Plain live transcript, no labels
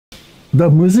The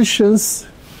musicians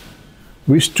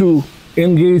wish to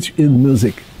engage in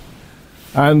music,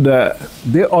 and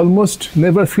they almost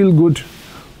never feel good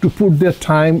to put their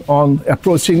time on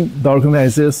approaching the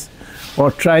organizers or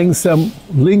trying some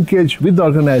linkage with the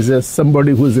organizers,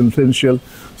 somebody who is influential,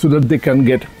 so that they can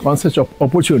get concert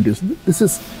opportunities. This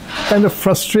is kind of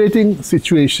frustrating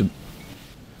situation.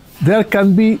 There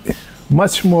can be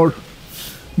much more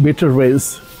better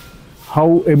ways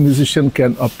how a musician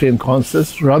can obtain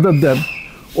concerts rather than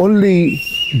only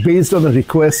based on the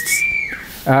requests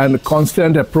and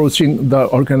constant approaching the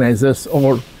organizers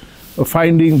or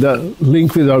finding the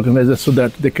link with the organizers so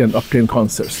that they can obtain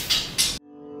concerts.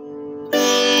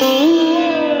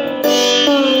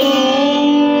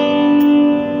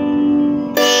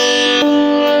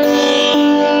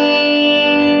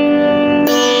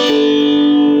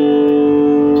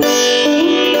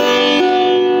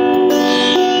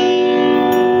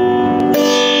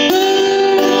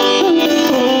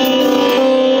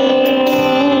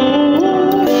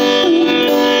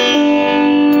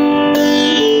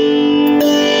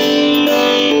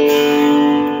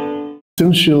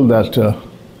 Essential that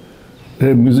a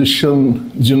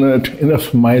musician generate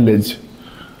enough mileage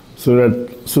so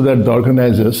that the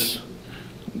organizers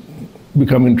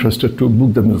become interested to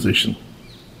book the musician.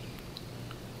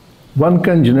 One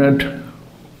can generate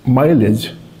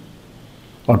mileage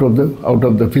out of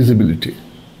the visibility.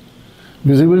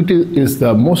 Visibility is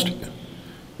the most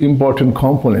important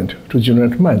component to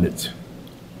generate mileage.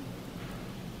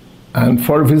 And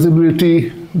for visibility,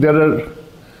 there are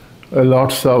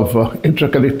lots of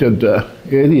interconnected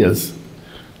areas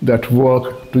that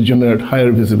work to generate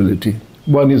higher visibility.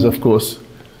 One is, of course,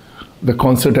 the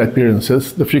concert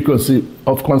appearances, the frequency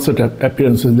of concert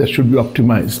appearances that should be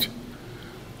optimized.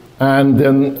 And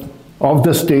then off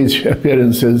the stage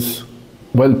appearances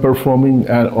while performing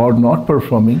or not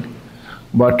performing,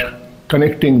 but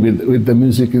connecting with the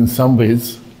music in some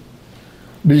ways,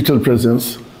 digital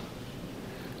presence,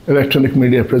 electronic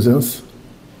media presence,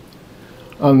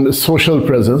 and social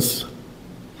presence,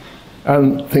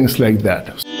 and things like that.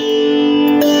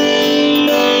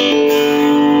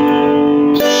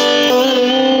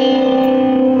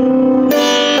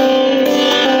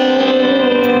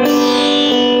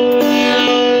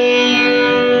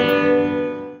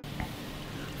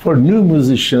 For new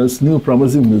musicians, new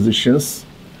promising musicians,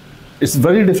 it's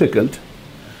very difficult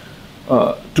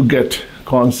to get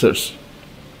concerts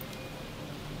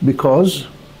because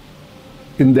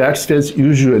in that stage,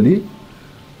 usually,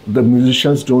 the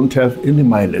musicians don't have any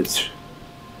mileage.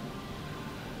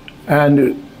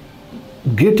 And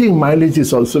getting mileage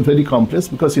is also very complex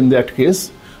because in that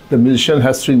case, the musician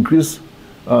has to increase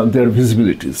their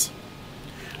visibilities.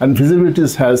 And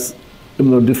visibilities has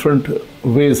different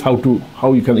ways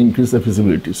how you can increase the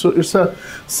visibility. So it's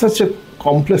such a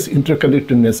complex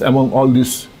interconnectedness among all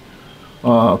these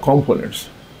components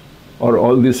or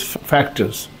all these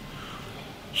factors.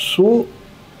 So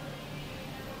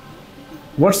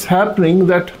what's happening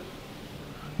that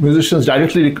musicians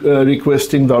directly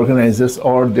requesting the organizers,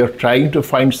 or they're trying to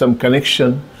find some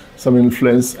connection, some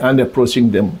influence, and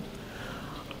approaching them.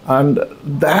 And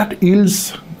that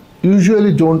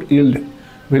usually don't yield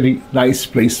very nice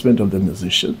placement of the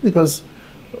musician, because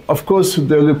of course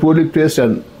they will be poorly placed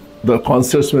and the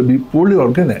concerts may be poorly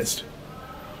organized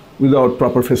without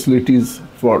proper facilities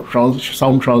for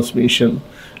sound transmission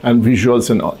and visuals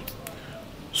and all.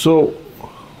 So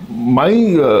my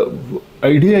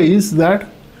idea is that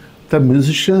the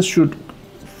musicians should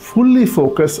fully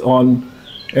focus on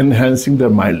enhancing their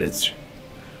mileage.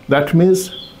 That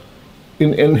means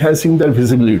in enhancing their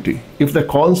visibility. If the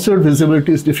concert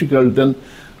visibility is difficult, then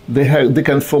they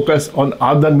can focus on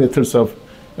other methods of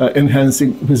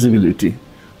enhancing visibility.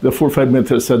 The 4 or 5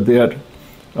 methods are there.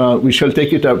 We shall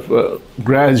take it up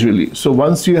gradually. So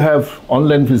once you have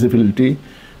online visibility,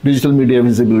 digital media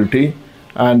visibility,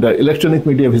 and electronic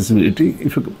media visibility,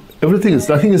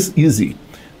 nothing is easy,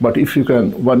 but if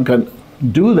one can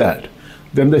do that,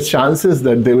 then the chances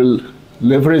that they will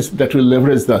leverage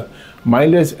the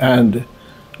mileage, and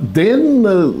then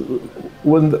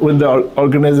when the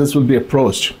organizers will be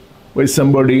approached by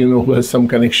somebody who has some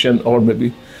connection or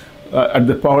maybe at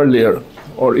the power layer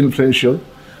or influential,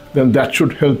 then that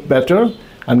should help better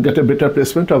and get a better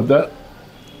placement of the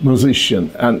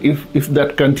musician. And if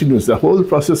that continues, the whole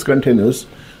process continues,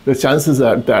 the chances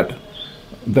are that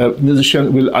the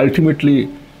musician will ultimately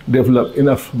develop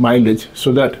enough mileage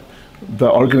so that the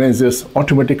organizers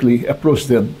automatically approach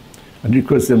them and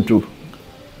request them to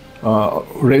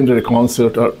render a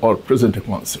concert or present a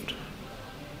concert.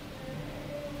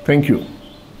 Thank you.